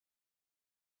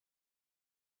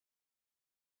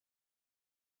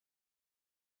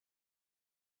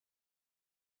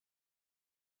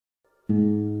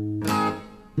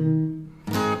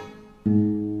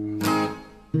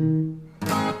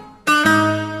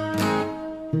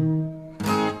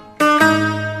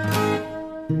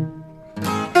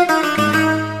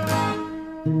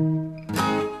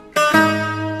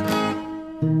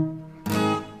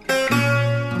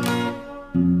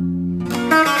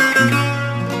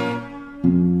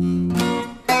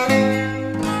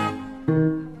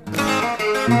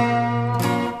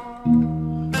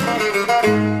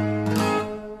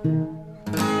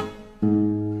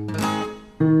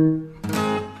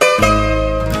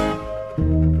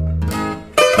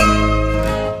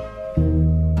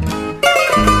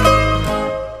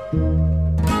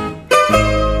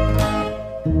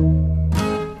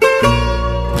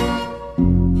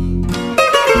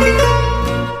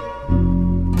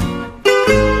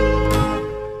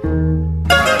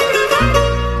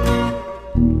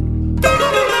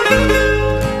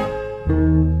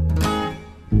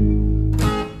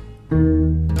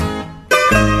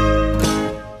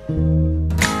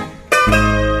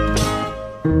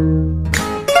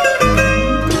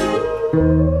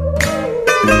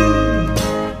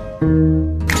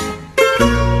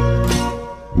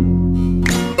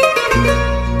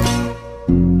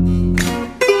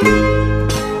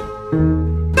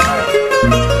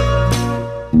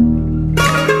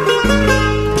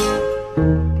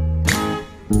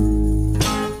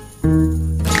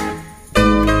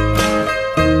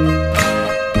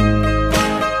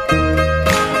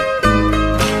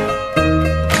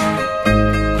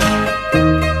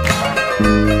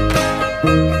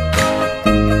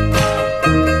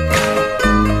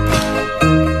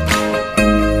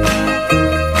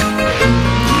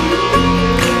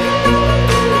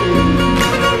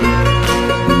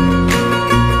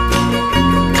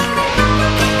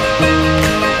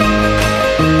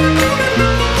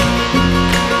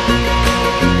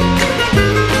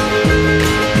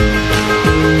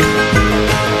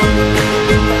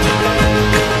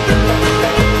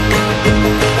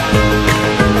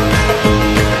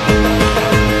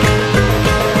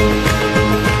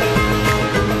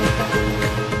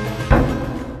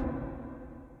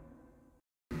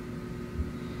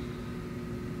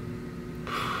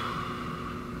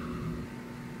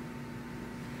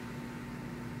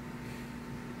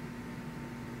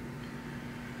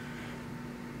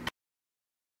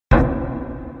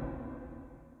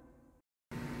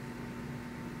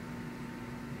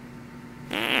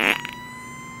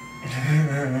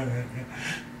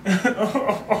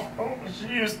Oh, she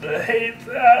used to hate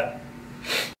that.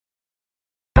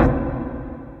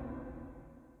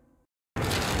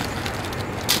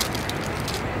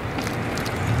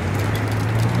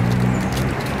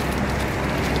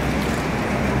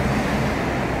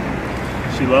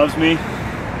 She loves me.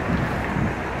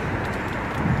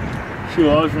 She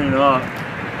loves me not.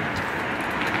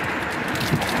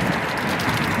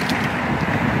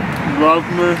 Love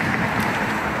me.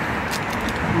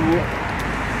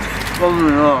 Love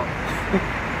me not.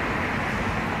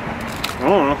 I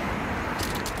don't know.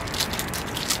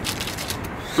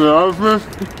 She loves me.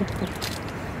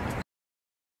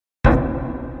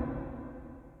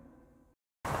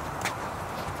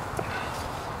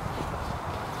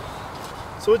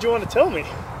 So what'd you want to tell me?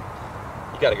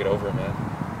 You gotta get over it, man.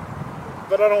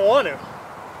 But I don't want to.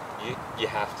 You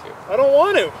have to. I don't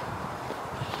want to.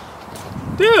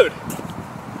 Dude!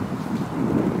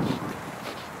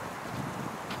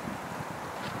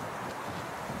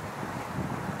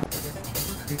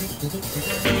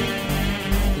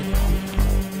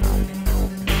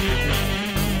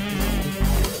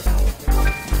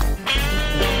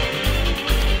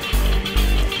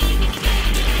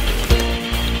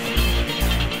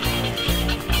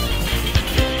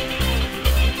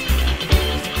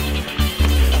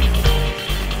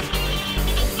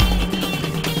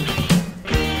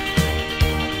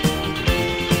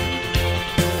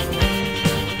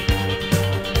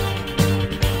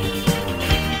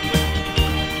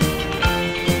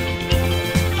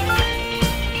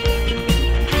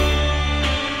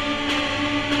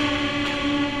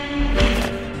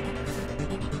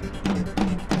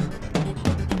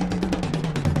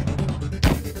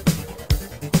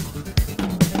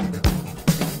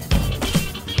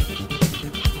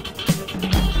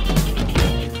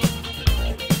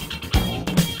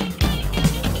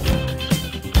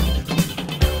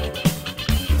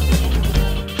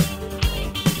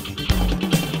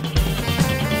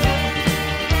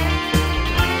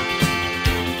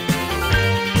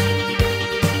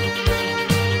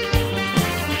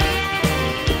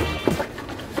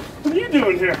 What are you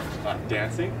doing here?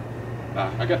 Dancing?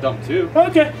 I got dumb too.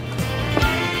 Okay.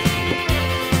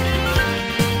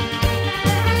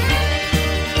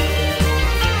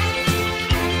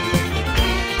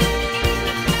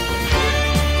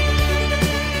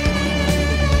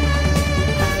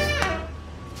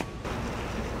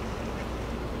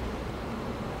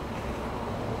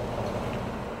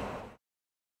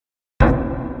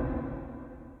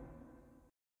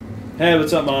 Hey,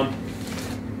 what's up, Mom?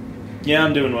 Yeah,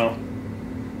 I'm doing well.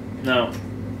 No.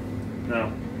 I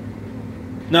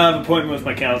have an appointment with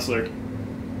my counselor.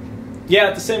 Yeah,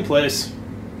 at the same place.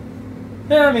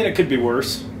 Yeah, I mean, it could be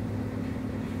worse.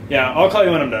 Yeah, I'll call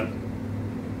you when I'm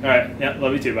done. Alright, yeah,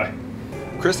 love you too, bye.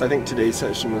 Chris, I think today's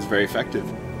session was very effective.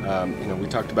 We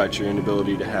talked about your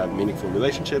inability to have meaningful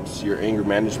relationships, your anger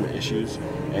management issues,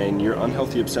 and your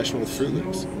unhealthy obsession with Fruit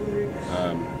Loops.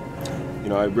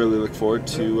 I really look forward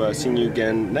to seeing you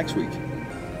again next week.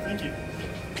 Thank you.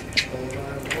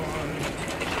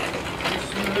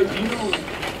 Hey, do you know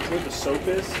where the soap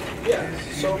is? Yeah,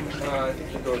 so I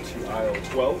think you go to aisle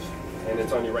 12, and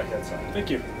it's on your right-hand side. Thank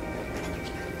you.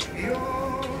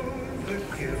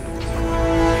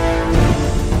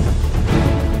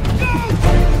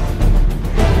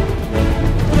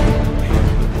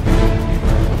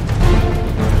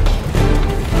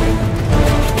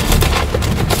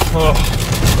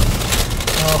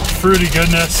 Oh, fruity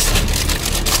goodness.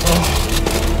 Oh.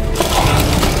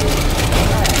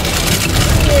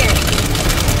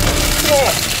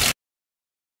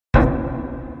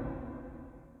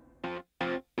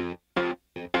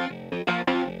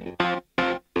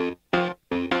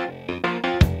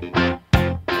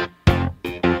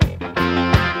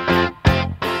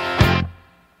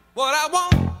 What I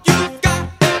want, you've got,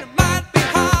 and it might be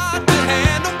hard to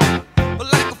handle, but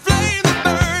like a flame that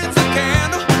burns a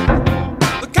candle,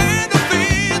 the candle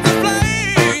feeds the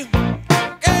flame.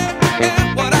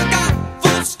 Yeah, what I got,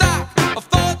 full stock of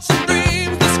thoughts and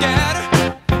dreams that scatter,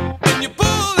 and you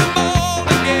pull them all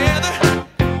together,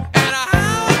 and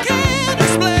how I can't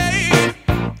explain.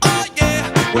 Oh yeah,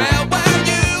 well,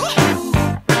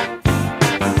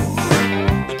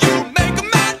 you make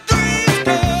my dreams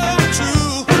come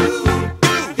true.